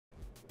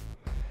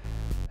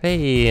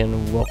Hey,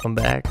 and welcome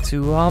back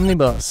to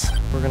OmniBus.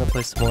 We're gonna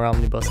play some more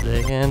OmniBus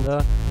today, and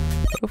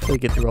hopefully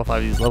get through all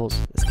 5 of these levels.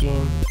 This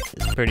game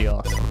is pretty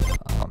awesome.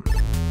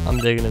 I'm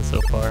digging it so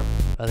far.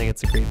 I think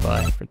it's a great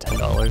buy for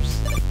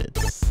 $10.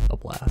 It's a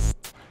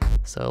blast.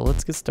 So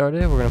let's get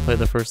started. We're gonna play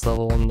the first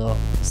level in the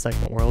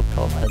second world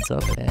called Heads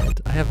Up,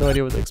 and I have no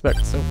idea what to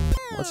expect. So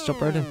let's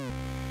jump right in.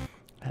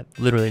 I have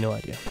literally no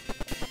idea.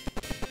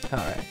 All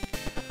right,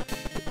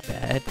 the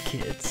bad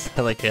kids.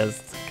 I like it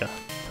has like a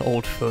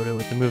old photo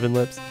with the moving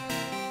lips.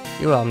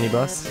 You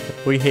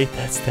OmniBus, we hate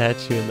that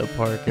statue in the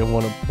park and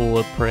want to pull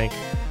a prank.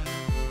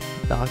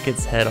 Knock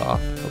its head off,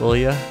 will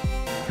ya?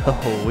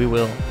 Oh, we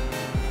will.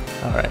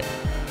 Alright,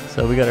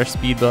 so we got our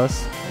speed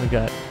bus, we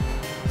got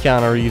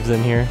Keanu Reeves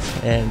in here,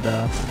 and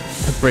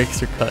the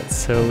brakes are cut,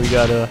 so we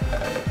gotta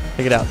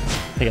take out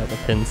the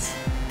pins.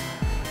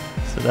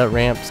 So that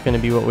ramp's gonna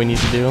be what we need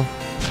to do.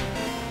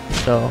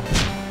 So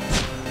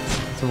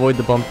let's avoid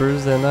the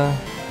bumpers and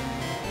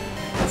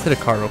let's hit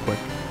a car real quick.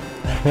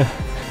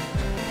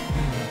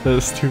 That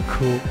was too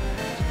cool.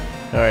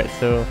 Alright,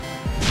 so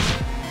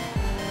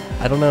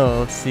I don't know,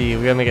 let's see,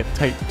 we gotta make a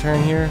tight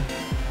turn here.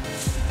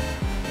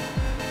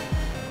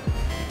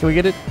 Can we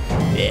get it?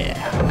 Yeah.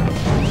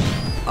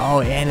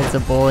 Oh, and it's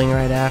a bowling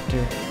right after.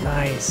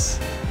 Nice.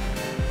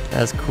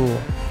 That's cool.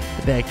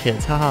 The bad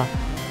kids, haha.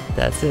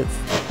 That's it.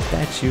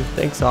 Statue.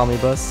 Thanks,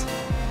 OmniBus.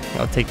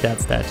 I'll take that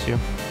statue.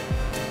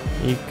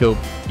 You go,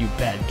 you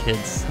bad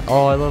kids.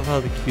 Oh, I love how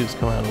the cubes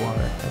come out of the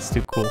water. That's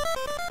too cool.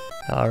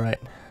 Alright.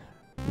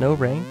 No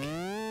rank.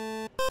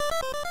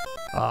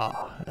 Ah,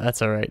 oh,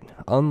 that's alright.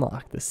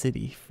 Unlock the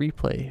city. Free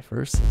play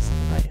versus.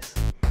 Nice.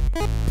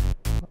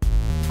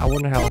 I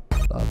wonder how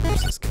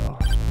versus go.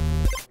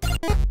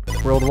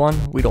 World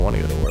 1? We don't want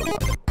to go to World 1.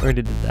 We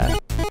already did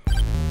that.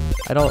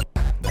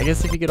 I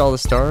guess if you get all the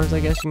stars, I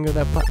guess you can go to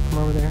that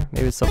platform over there.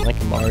 Maybe it's something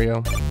like a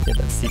Mario. Get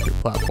that secret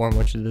platform,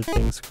 which you did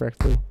things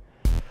correctly.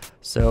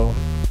 So,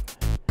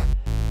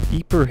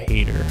 beeper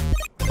hater.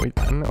 Are we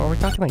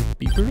talking like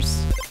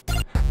beepers?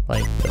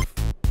 Like the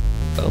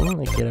phone?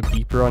 Like get a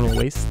beeper on your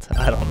waist?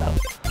 I don't know.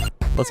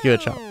 Let's give it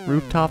a shot.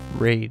 Rooftop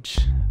rage.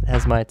 It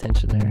has my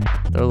attention there.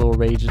 Throw a little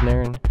rage in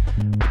there and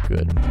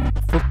good.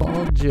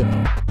 Football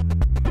Joe.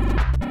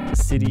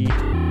 City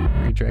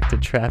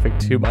redirected traffic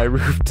to my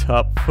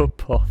rooftop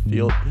football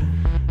field.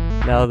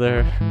 Now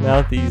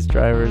these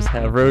drivers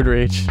have road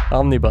rage.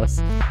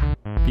 OmniBus.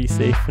 Be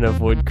safe and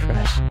avoid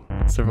crashing.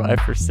 Survive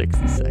for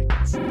 60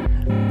 seconds.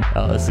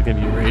 Oh, this is gonna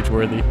be rage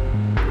worthy.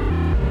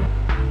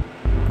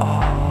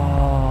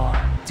 Oh,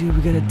 dude,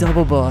 we got a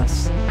double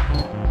bus.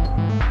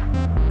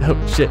 Oh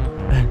shit.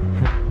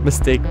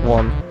 Mistake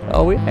 1.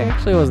 Oh, we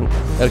actually wasn't.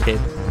 Okay,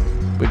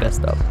 we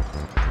messed up.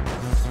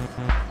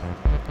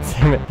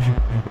 Damn it.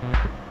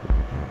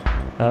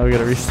 Oh, we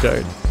gotta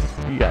restart.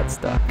 We got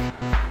stuck.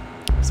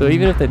 So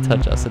even if they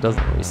touch us, it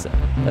doesn't reset.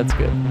 That's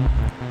good.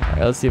 Alright,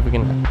 let's see if we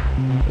can.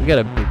 We got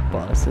a big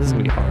bus. This is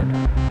gonna be hard.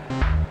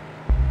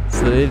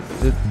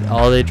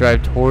 So they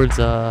drive towards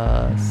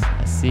us.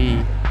 I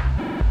see.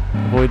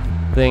 Avoid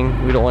the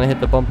thing. We don't want to hit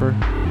the bumper.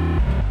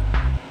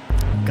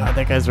 God,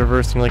 that guy's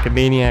reversing like a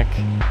maniac.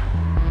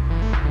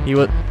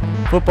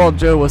 Football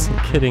Joe wasn't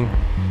kidding.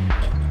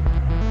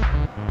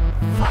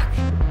 Fuck.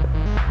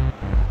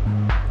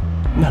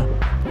 No,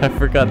 I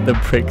forgot the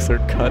brakes are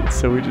cut,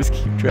 so we just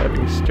keep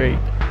driving straight.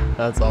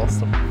 That's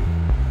awesome.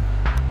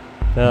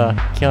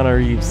 Keanu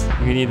Reeves,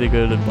 you need to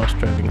go to bus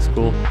driving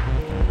school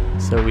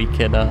so we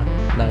can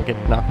not get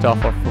knocked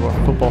off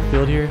our football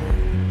field here.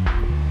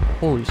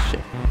 Holy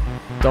shit.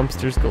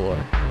 Dumpsters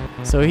galore.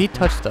 So he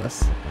touched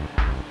us.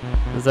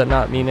 Does that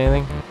not mean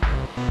anything?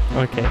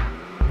 Okay.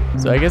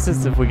 So I guess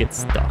it's if we get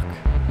stuck.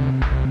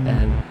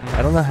 And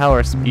I don't know how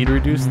our speed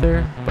reduced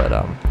there, but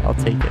I'll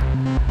take it.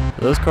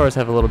 Those cars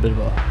have a little bit of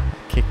a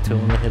kick to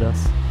them to hit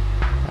us.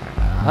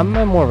 I'm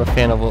more of a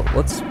fan of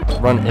let's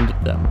run into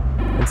them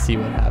and see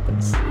what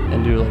happens.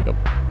 And do like a...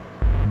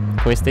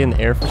 Can we stay in the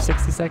air for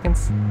 60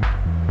 seconds?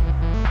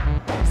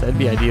 So that'd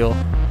be ideal.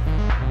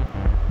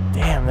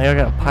 Damn, they all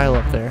got a pile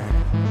up there.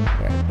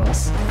 Alright,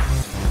 bus.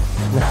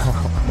 No,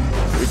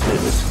 we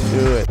didn't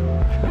do it.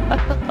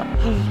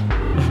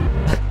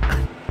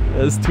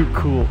 That's too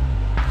cool.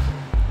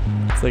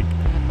 It's like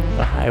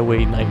a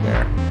highway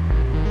nightmare.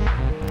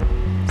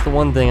 It's the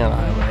one thing on a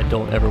highway I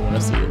don't ever want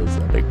to see is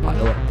a big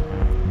pile up.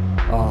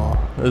 Oh,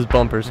 those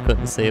bumpers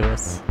couldn't save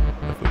us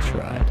if we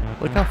tried.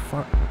 Look how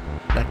far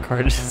that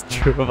car just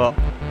drove off.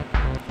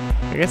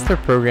 I guess they're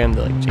programmed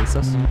to like chase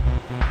us.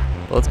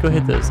 But let's go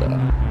hit those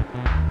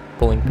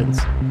bowling pins.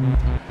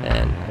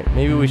 And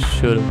maybe we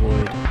should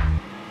avoid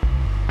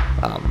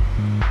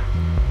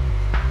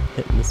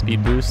hitting the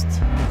speed boost.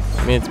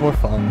 I mean, it's more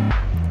fun,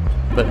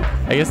 but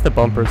I guess the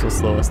bumpers will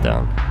slow us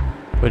down,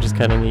 which is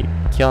kind of neat.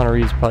 Keanu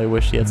Reeves probably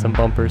wished he had some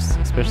bumpers,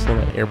 especially in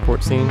that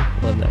airport scene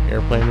when the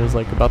airplane was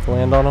like about to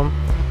land on him,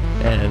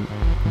 and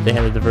they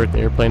had to divert the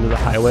airplane to the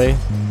highway.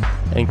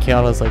 And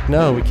Keanu's like,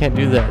 no, we can't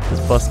do that.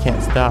 This bus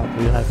can't stop.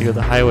 We'll have to go to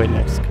the highway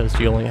next because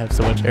you only have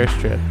so much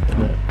airstrip.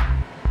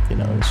 And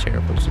the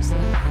sheriff was just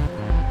like,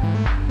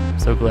 I'm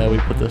so glad we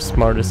put the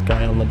smartest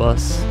guy on the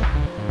bus.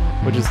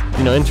 which is,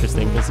 you know,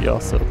 interesting because he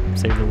also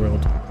saved the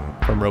world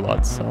from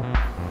robots. So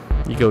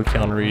you go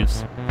Keanu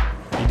Reeves,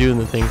 you're doing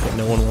the things that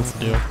no one wants to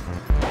do.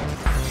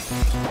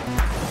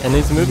 And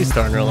he's a movie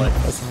star in real life.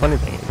 That's the funny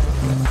thing.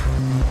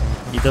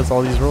 He does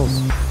all these roles.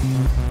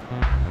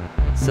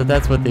 So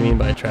that's what they mean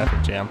by a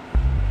traffic jam.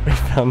 We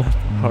found out the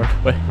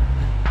hard way.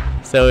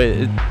 So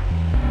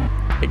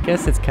I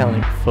guess it's kind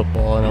of like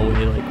football in a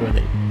way, like where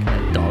they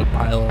kind of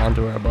dogpile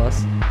onto our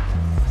bus.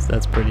 So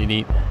that's pretty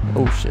neat.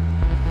 Oh shit.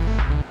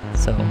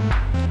 So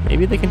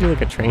maybe they can do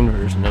like a train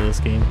version of this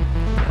game.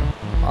 You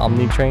know,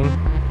 Omni train.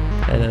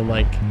 And then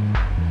like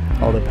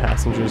all the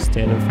passengers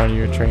stand in front of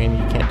your train,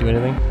 you can't do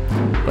anything.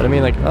 But I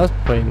mean, like, if I was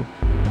playing,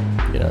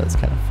 you know, this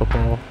kind of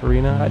football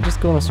arena, I'd just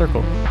go in a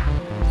circle.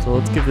 So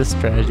let's give this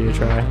strategy a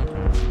try.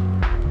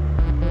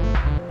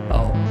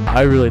 Oh,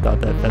 I really thought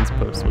that fence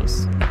post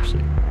was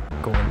actually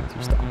going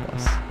to stop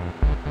us.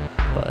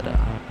 But,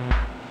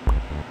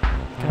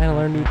 kind of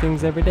learn new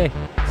things every day.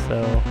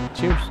 So,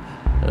 cheers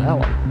to that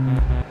one.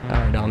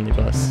 Alright,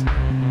 OmniBus.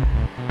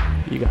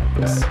 You got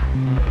this.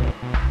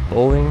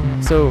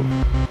 Bowling. So,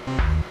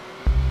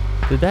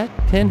 did that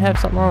pin have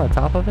something on the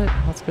top of it?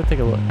 Let's go take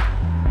a look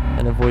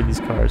and avoid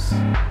these cars.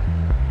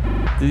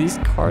 Do these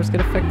cars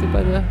get affected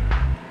by the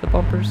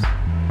bumpers? Is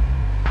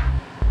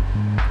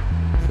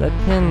that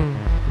pin?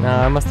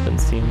 Nah, I must have been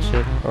seeing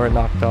shit, or it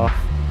knocked off.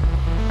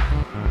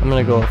 I'm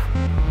gonna go off.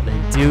 They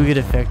do get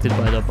affected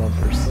by the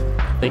bumpers.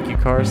 Thank you,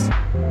 cars.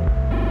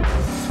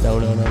 No.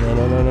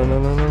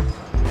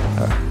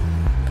 Alright.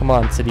 Come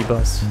on, city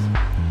bus.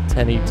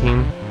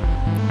 1018.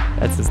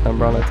 That's this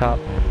number on the top.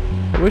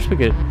 I wish we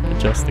could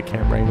adjust the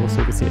camera angle so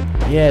we could see it.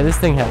 Yeah, this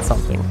thing had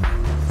something.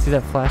 See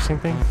that flashing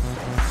thing?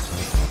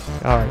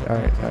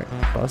 Alright.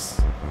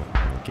 Bus.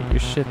 Get your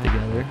shit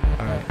together.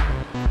 Alright.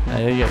 I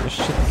know you got your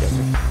shit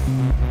together.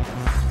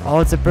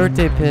 Oh, it's a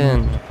birthday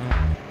pin.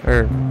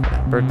 Or,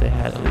 birthday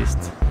hat at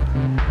least.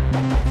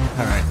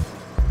 Alright.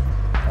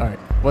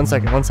 One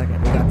second.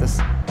 We got this.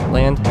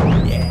 Land.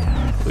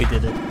 Yeah, we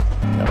did it.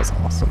 That was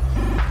awesome.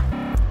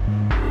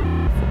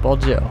 Football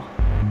Joe.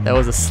 That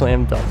was a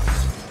slam dunk.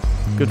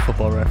 Good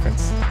football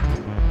reference.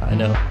 I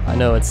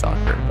know it's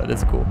soccer, but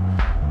it's cool.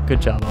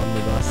 Good job,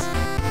 OmniBus.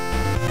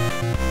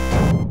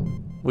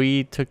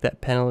 We took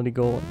that penalty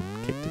goal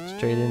and kicked it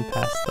straight in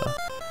past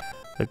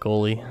the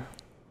goalie.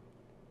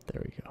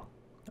 There we go.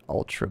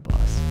 Ultra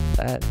Bus.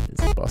 That is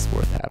a bus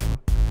worth having.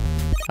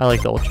 I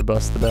like the Ultra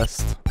Bus the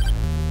best. I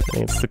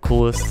think it's the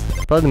coolest.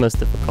 Probably the most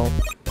difficult.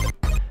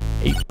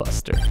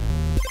 8-buster.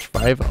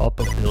 Drive up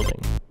a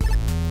building.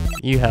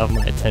 You have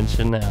my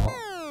attention now.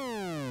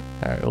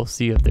 Alright, we'll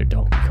see you up there,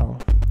 Donkey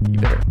Kong. You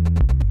better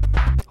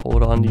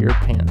hold on to your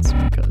pants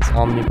because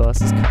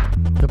OmniBus is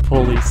coming. The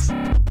police.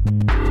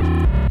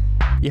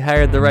 You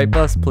hired the right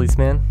bus,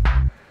 policeman.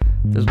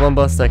 There's one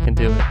bus that can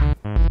do it.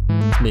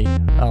 It's me,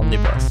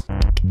 OmniBus.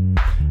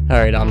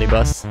 Alright,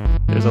 OmniBus.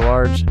 There's a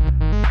large...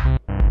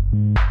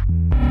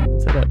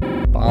 Is that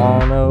a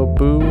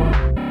Bonobo?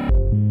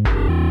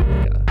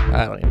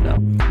 I don't even know.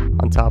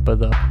 On top of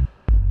the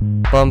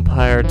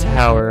Bumpire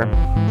Tower.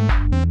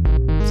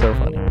 So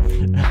funny.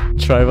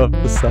 Drive up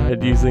the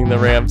side using the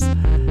ramps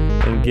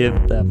and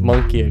give that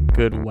monkey a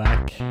good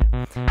whack.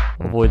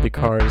 Avoid the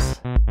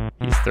cars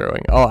he's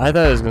throwing. Oh, I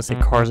thought I was gonna say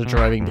cars are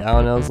driving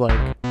down. I was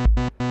like,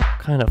 what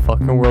kind of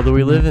fucking world do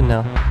we live in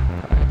now?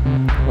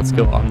 Alright, let's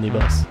go,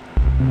 OmniBus.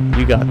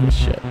 You got this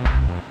shit.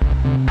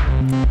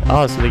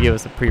 Oh, so they gave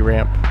us a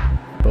pre-ramp,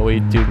 but we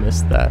do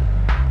miss that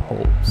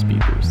whole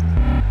speed boost.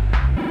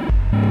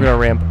 We're gonna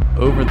ramp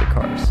over the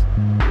cars.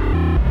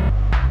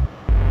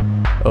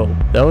 Oh,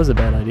 that was a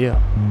bad idea.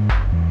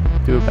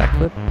 Do a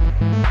backflip,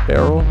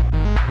 barrel,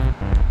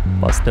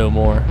 bust no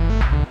more.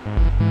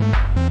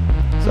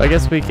 So I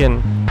guess we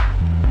can't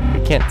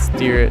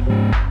steer it.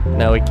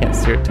 No, we can't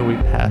steer it till we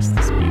pass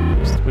the speed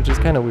boost, which is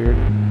kind of weird.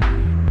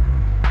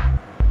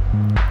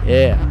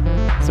 Yeah,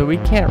 so we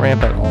can't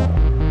ramp at all.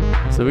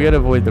 So we gotta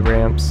avoid the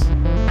ramps,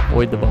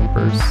 avoid the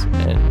bumpers,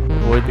 and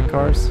avoid the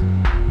cars.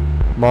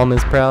 Mom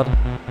is proud.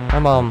 My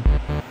mom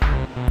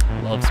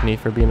loves me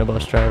for being a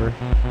bus driver.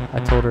 I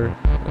told her,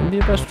 I'm gonna be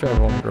a bus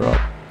driver when I grow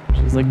up.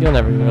 She's like, you'll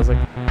never do it. I was like,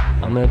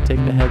 I'm gonna take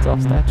the heads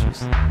off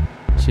statues.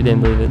 She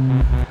didn't believe it,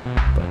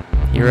 but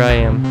here I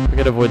am. We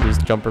gotta avoid these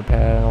jumper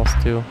panels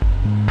too.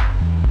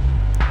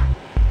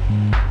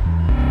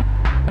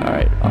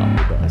 Alright,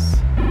 OmniBus.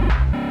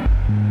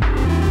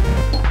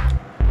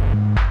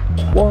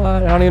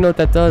 What? I don't even know what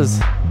that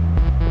does.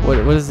 What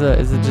is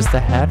is it just a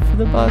hat for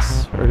the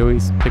bus? Or do we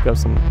pick up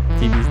some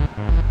TVs?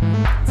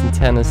 It's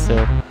antennas,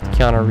 so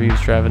Keanu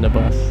Reeves driving the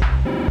bus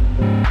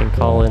can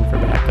call in for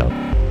backup.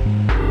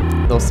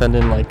 They'll send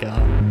in like a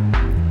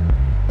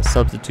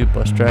substitute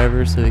bus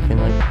driver so he can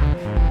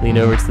like lean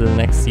over to the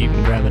next seat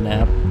and grab a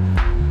nap.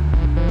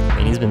 I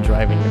mean, he's been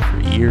driving here for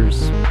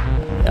years.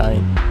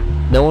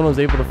 No one was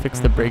able to fix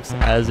the brakes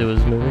as it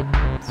was moving,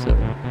 so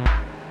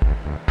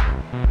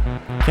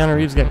Keanu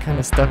Reeves got kind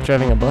of stuck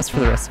driving a bus for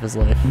the rest of his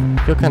life.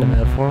 I feel kind of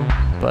bad for him,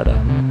 but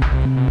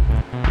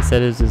he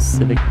said it was his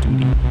civic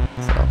duty,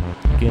 so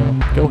you know,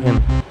 go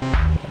him.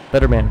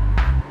 Better man.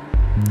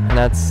 And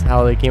that's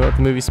how they came up with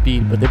the movie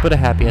Speed, but they put a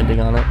happy ending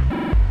on it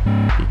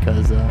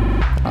because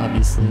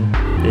obviously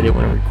they didn't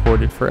want to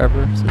record it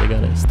forever, so they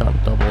got a stunt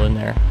double in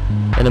there,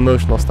 an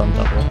emotional stunt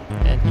double,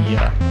 and he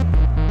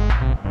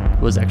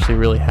was actually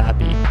really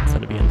happy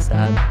instead of being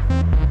sad.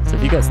 So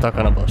if you got stuck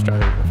on a bus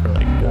driver for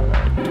like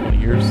 20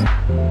 years,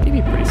 you'd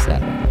be pretty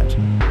sad, I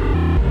imagine.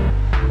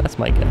 That's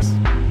my guess.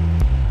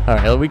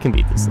 Alright, well, we can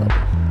beat this level.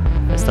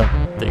 I stopped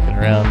dicking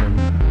around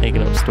and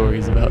making up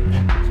stories about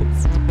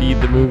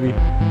Speed the movie.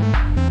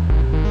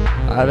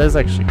 I was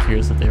actually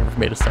curious if they ever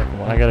made a second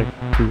one. I gotta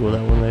Google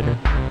that one later.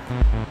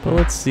 But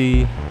let's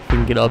see if we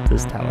can get up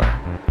this tower.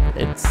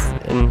 It's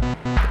an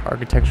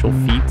architectural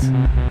feat.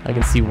 I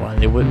can see why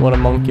they wouldn't want a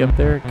monkey up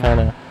there. It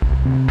kinda,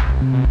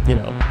 you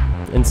know,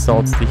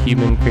 insults the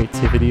human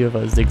creativity of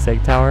a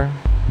zigzag tower.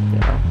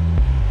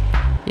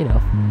 You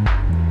know.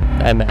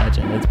 I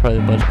imagine it's probably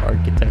a bunch of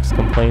architects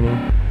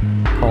complaining,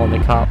 calling the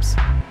cops.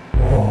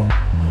 Whoa,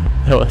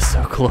 that was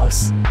so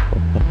close.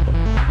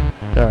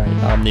 Alright,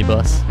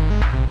 OmniBus.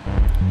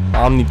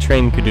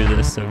 OmniTrain could do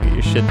this, so get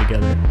your shit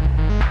together.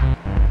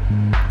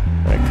 I'm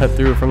gonna cut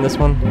through from this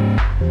one,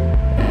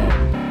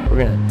 and we're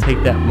gonna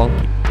take that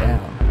monkey down.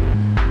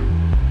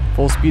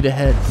 Full speed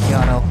ahead,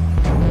 Keanu.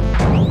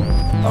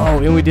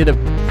 Oh, and we did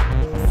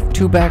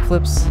 2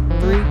 backflips,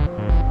 3.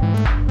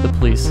 The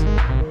police.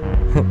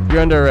 You're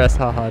under arrest,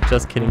 haha,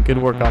 just kidding. Good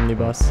work,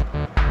 OmniBus.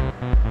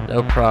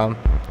 No problem.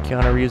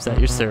 Keanu Reeves at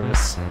your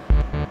service.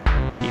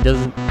 He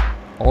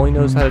only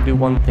knows how to do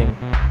one thing.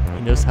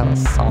 He knows how to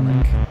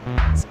Sonic.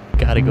 So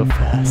gotta go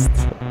fast.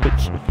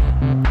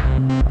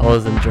 I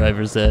was in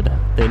driver's ed.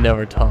 They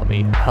never taught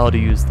me how to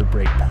use the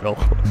brake pedal.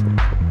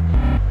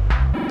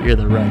 You're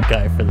the right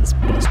guy for this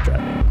bus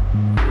driving.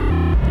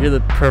 You're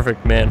the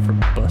perfect man for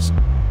bus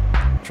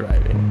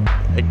driving.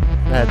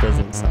 That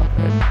doesn't sound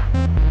right.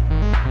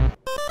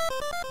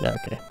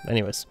 Okay,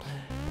 anyways.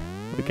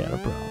 We got a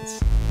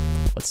bronze.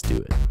 Let's do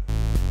it.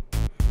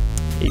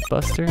 8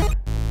 Buster.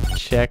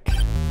 Check.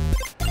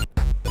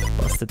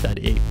 Busted that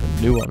 8,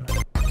 a new one.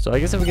 So I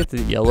guess if we get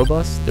the yellow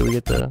bus, do we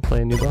get to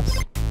play a new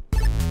bus?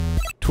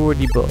 Tour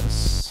de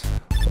bus.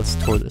 Let's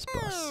tour this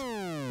bus.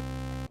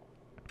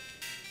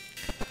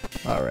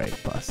 Alright,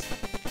 bus.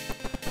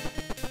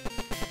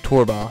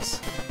 Tour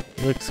boss.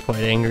 He looks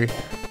quite angry.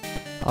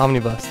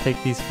 OmniBus,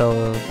 take these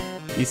fellow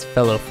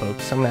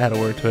folks, I'm gonna add a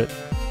word to it,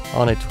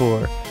 on a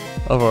tour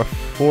of our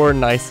 4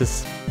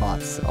 nicest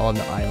spots on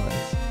the island.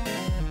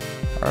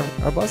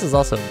 Our bus is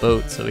also a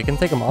boat, so we can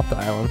take them off the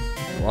island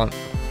if we want.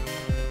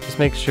 Just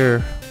make sure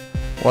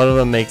one of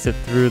them makes it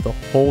through the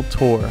whole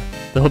tour.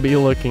 They'll be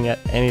looking at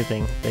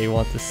anything they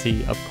want to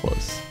see up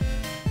close.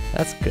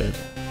 That's good.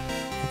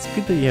 It's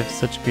good that you have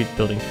such great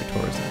buildings for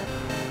tourism.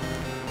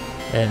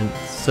 And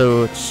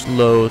such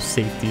low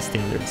safety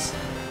standards.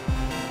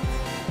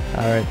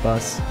 Alright,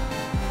 bus.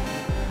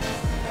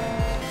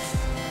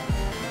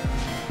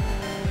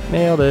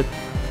 Nailed it.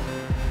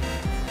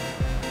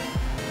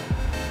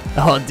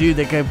 Oh, dude,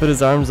 that guy put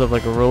his arms up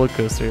like a roller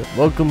coaster.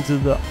 Welcome to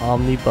the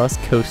OmniBus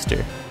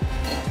coaster.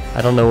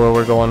 I don't know where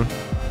we're going.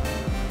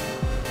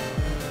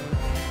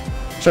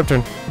 Sharp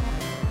turn.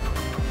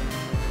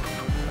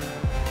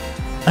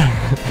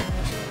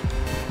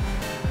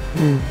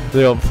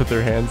 They all put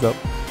their hands up.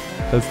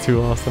 That's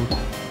too awesome.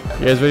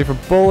 You guys ready for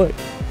bowling?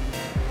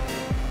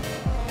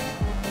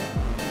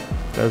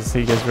 I was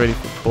say you guys ready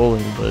for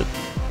bowling, but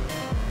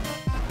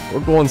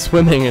we're going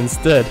swimming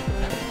instead.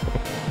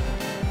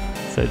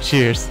 So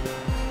cheers.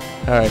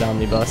 Alright,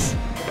 OmniBus.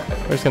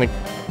 We're just gonna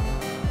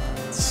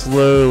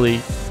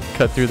slowly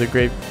cut through the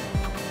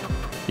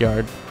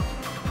graveyard.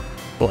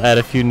 We'll add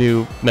a few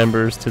new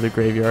members to the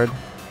graveyard.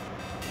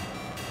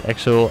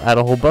 Actually, we'll add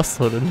a whole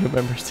busload of new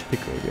members to the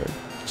graveyard.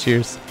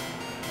 Cheers.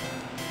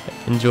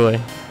 Enjoy.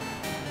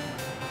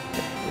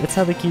 It's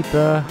how they keep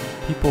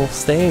people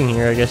staying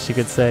here, I guess you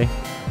could say.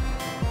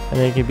 And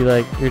they can be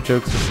like, your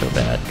jokes are so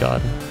bad,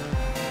 God.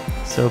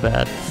 So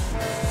bad.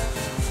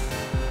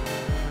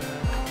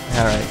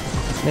 Alright,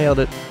 nailed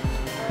it.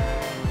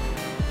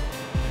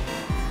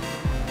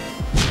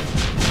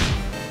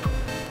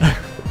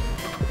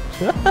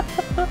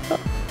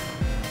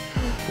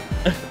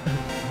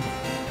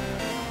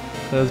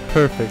 That was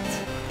perfect.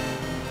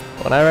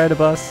 When I ride a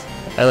bus,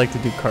 I like to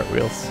do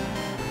cartwheels.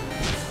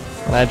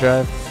 When I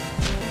drive,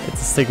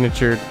 it's a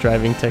signature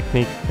driving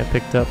technique I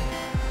picked up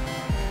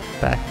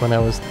back when I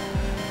was,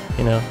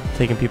 you know,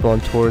 taking people on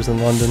tours in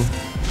London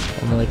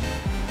and like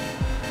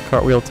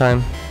cartwheel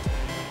time.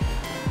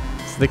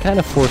 So they kind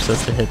of force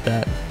us to hit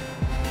that,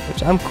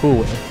 which I'm cool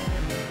with.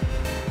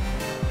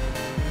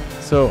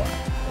 So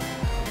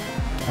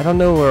I don't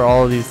know where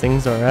all of these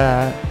things are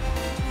at.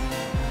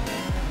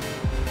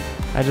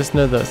 I just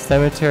know the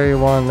cemetery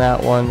one,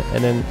 that one,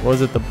 and then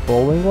was it the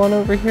bowling one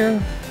over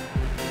here?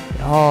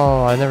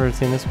 Oh, I've never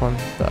seen this one.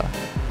 The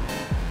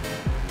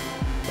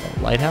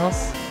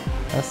lighthouse?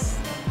 That's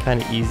kind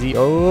of easy.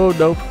 Oh,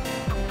 nope.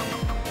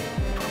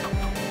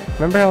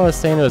 Remember how I was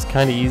saying it was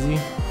kind of easy?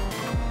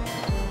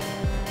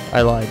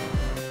 I lied.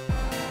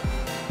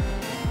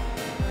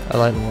 I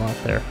lied a lot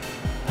there.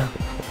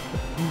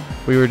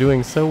 We were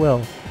doing so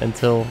well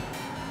until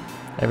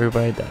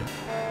everybody died.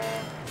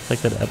 It's like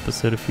that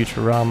episode of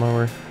Futurama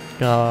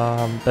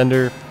where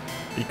Bender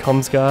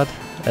becomes God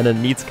and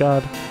then meets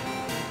God.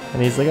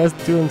 And he's like,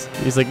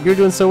 you're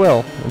doing so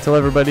well until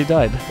everybody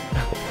died.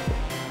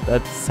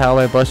 That's how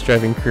my bus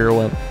driving career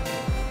went.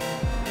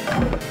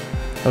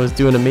 I was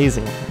doing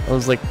amazing. I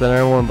was like the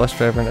 #1 bus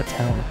driver in a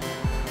town.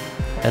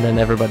 And then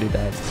everybody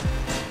died.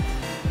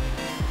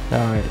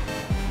 Alright.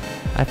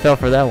 I fell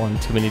for that one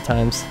too many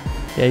times.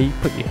 Yeah, you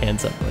put your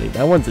hands up, buddy.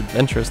 That one's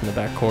adventurous in the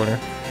back corner.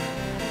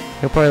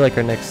 He'll probably like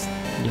our next,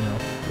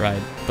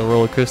 ride. The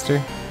roller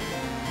coaster.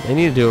 They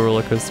need to do a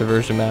roller coaster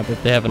version map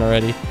if they haven't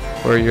already.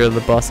 Where you're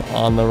the bus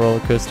on the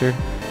roller coaster.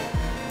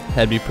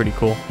 That'd be pretty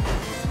cool.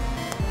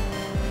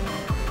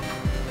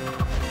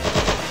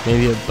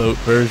 Maybe a boat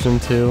version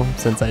too,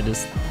 since I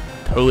just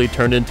totally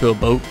turned into a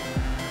boat.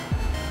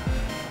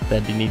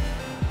 That'd be neat.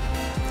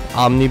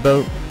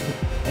 OmniBus.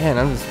 Man,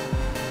 I'm just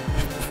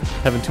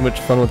having too much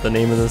fun with the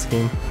name of this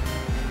game.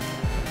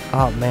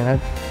 Oh man,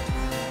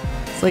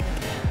 it's like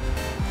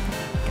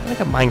got like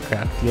a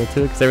Minecraft feel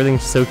to it because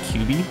everything's so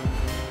cubey,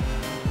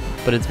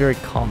 but it's very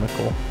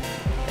comical,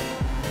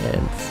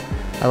 and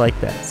I like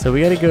that. So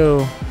we gotta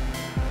go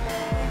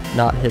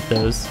not hit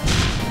those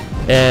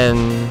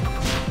and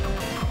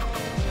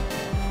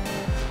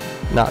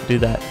not do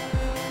that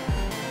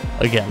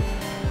again.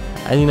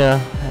 And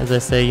as I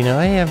say,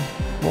 I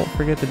won't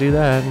forget to do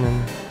that, and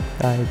then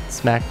I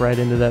smack right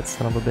into that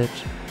son of a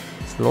bitch.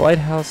 So the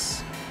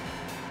lighthouse,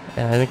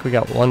 and I think we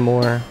got one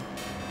more.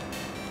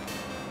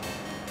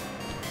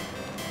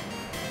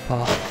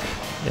 Fuck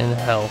in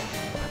hell.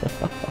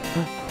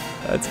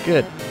 That's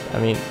good. I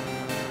mean,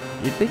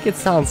 you'd think it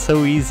sounds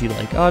so easy,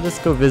 like, oh,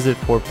 just go visit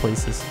 4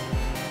 places.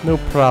 No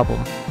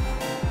problem.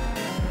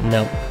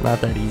 No,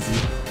 not that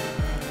easy.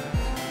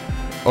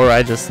 Or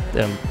I just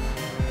am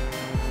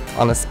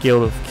on a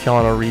scale of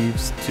Keanu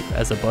Reeves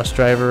as a bus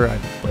driver,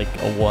 I'm like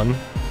a 1.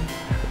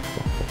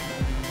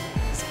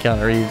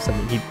 Keanu Reeves, I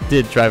mean, he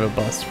did drive a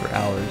bus for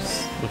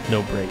hours with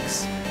no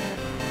brakes.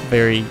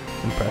 Very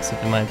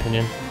impressive in my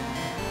opinion.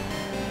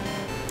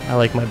 I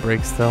like my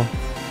brakes though.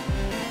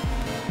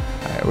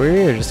 Alright,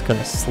 we're just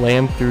gonna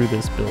slam through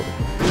this building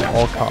at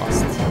all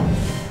costs.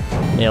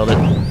 Nailed it.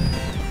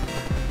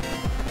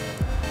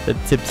 The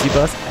tipsy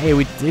bus. Hey,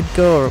 we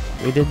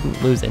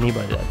didn't lose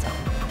anybody that time.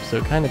 So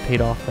it kind of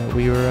paid off that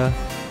we were,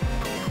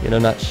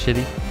 not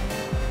shitty.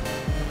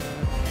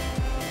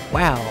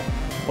 Wow,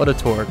 what a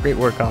tour. Great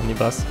work,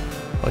 OmniBus.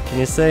 What can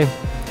you say?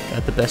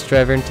 Got the best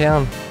driver in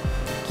town,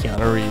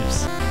 Keanu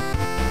Reeves.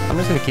 I'm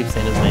just going to keep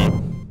saying his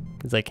name,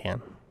 because I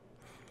can.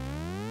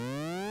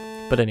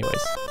 But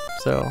anyways,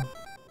 so,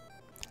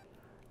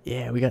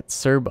 yeah, we got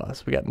Sir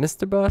Bus. We got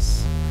Mr.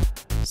 Bus,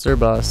 Sir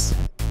Bus,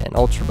 and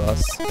Ultra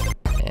Bus.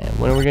 And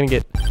when are we going to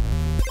get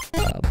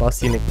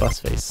Bussy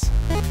McBusface?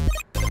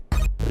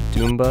 The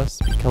Doom Bus,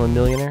 become a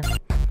millionaire?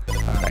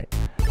 Alright,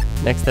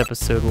 next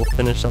episode we'll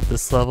finish up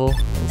this level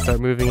and start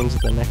moving into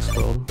the next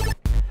world.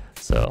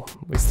 So,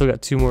 we still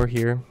got 2 more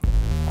here.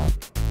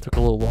 Took a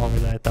little longer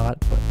than I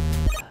thought, but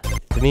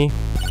to me,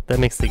 that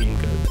makes the game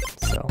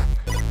good. So,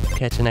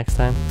 catch you next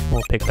time.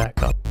 We'll pick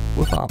back up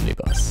with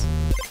OmniBus.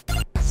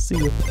 See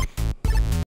you.